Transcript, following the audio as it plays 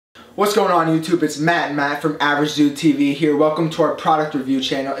What's going on YouTube? It's Matt from Average Dude TV here. Welcome to our product review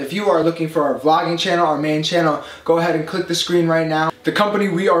channel. If you are looking for our vlogging channel, our main channel, go ahead and click the screen right now. The company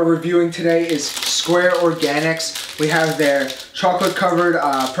we are reviewing today is Square Organics. We have their chocolate covered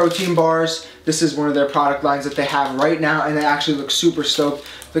protein bars. This is one of their product lines that they have right now, and they actually look super stoked.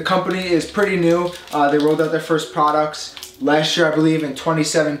 The company is pretty new. They rolled out their first products last year, I believe, in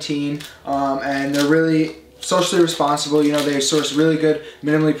 2017, and they're really socially responsible. You know, they source really good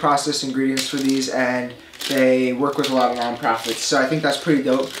minimally processed ingredients for these, and they work with a lot of nonprofits, so I think that's pretty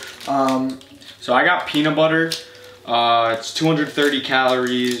dope. So I got peanut butter. It's 230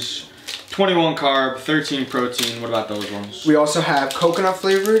 calories, 21 carb, 13 protein. What about those ones? We also have coconut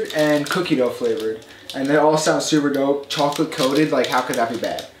flavored and cookie dough flavored, and they all sound super dope. Chocolate coated, like how could that be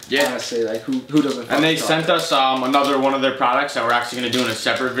bad? Yeah. Honestly, like who doesn't? And they sent us another one of their products that we're actually gonna do in a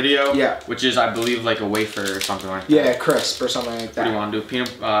separate video. Yeah. Which is, I believe, like a wafer or something like that. Yeah, crisp or something like that. What do you want to do?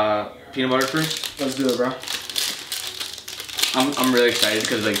 Peanut butter first? Let's do it, bro. I'm really excited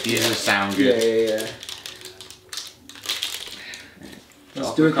because like these just sound good. Yeah.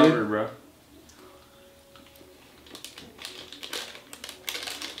 Let's do it, dude. Bro.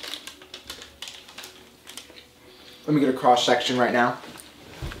 Let me get a cross section right now.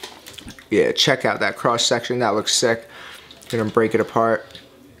 Yeah, check out that cross section. That looks sick. Gonna break it apart.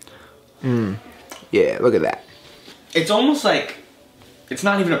 Yeah, look at that. It's almost like it's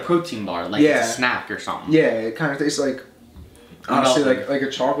not even a protein bar. Like it's a snack or something. Yeah, it kind of tastes like, honestly, like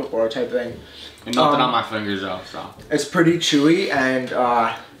a chocolate bar type thing. And nothing on my fingers though. So it's pretty chewy and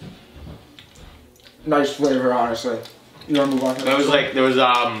nice flavor, honestly. You wanna move on to that? There was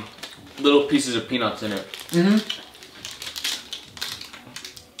little pieces of peanuts in it.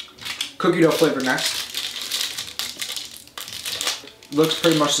 Cookie dough flavor next. Looks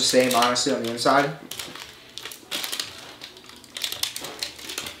pretty much the same, honestly, on the inside.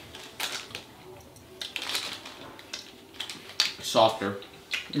 Softer.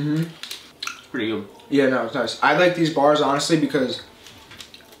 Pretty good. Yeah, no, it's nice. I like these bars, honestly, because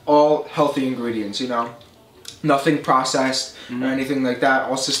all healthy ingredients, you know? Nothing processed or anything like that.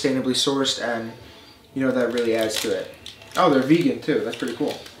 All sustainably sourced, and, you know, that really adds to it. Oh, they're vegan, too. That's pretty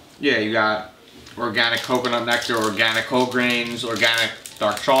cool. Yeah, you got organic coconut nectar, organic whole grains, organic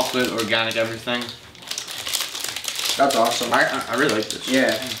dark chocolate, organic everything. That's awesome. I really like this.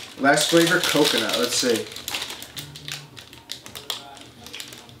 Yeah. Last flavor, coconut. Let's see.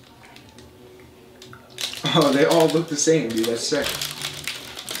 Oh, they all look the same, dude. That's sick.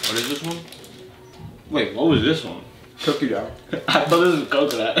 What is this one? Wait, what was this one? Cookie dough. I thought this was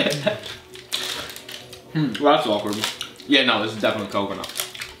coconut. Well, that's awkward. Yeah, no, this is definitely coconut.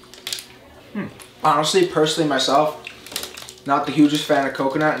 Honestly, personally myself, not the hugest fan of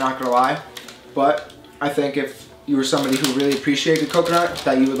coconut, not gonna lie, but I think if you were somebody who really appreciated coconut,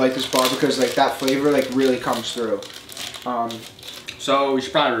 that you would like this bar, because like that flavor like really comes through. So we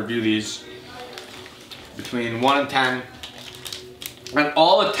should probably review these between 1 and 10, and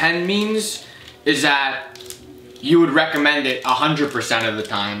all a 10 means is that you would recommend it 100% of the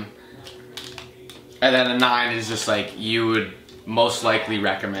time, and then a 9 is just like you would most likely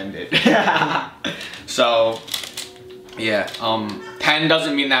recommend it. So yeah, 10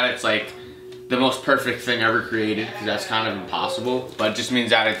 doesn't mean that it's like the most perfect thing ever created, because that's kind of impossible, but it just means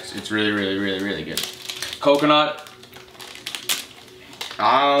that it's really good. Coconut.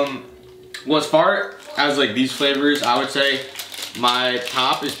 Well, as far as like these flavors, I would say my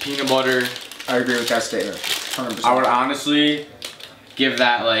top is peanut butter. I agree with that statement, 100%. I would honestly give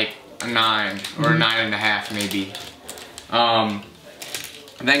that like a 9 or a 9.5 maybe.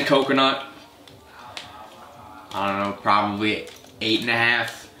 Then coconut, I don't know, probably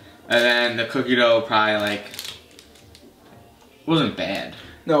 8.5. And then the cookie dough probably like, wasn't bad.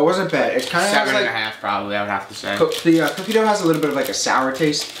 No, it wasn't bad. It kind of 7.5 probably, I would have to say. The cookie dough has a little bit of like a sour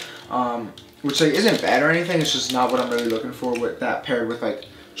taste, which like isn't bad or anything. It's just not what I'm really looking for with that paired with like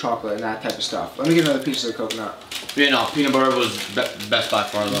chocolate and that type of stuff. Let me get another piece of the coconut. Yeah, no, peanut butter was best by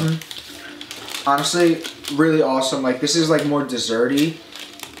far though. Honestly, really awesome. Like this is like more desserty,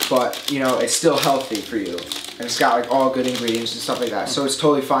 but you know, it's still healthy for you. And it's got like all good ingredients and stuff like that. So it's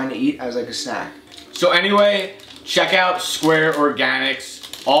totally fine to eat as like a snack. So anyway, check out Square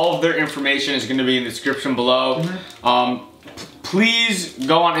Organics. All of their information is gonna be in the description below. Please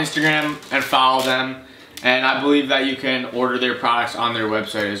go on Instagram and follow them. And I believe that you can order their products on their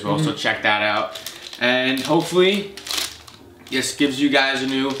website as well, so check that out. And hopefully, this gives you guys a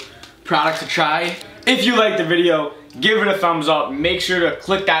new product to try. If you liked the video, give it a thumbs up. Make sure to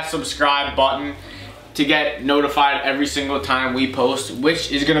click that subscribe button to get notified every single time we post,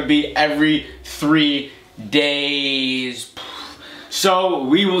 which is gonna be every 3 days. So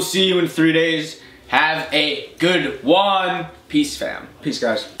we will see you in 3 days. Have a good one. Peace, fam. Peace,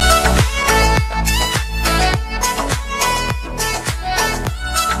 guys.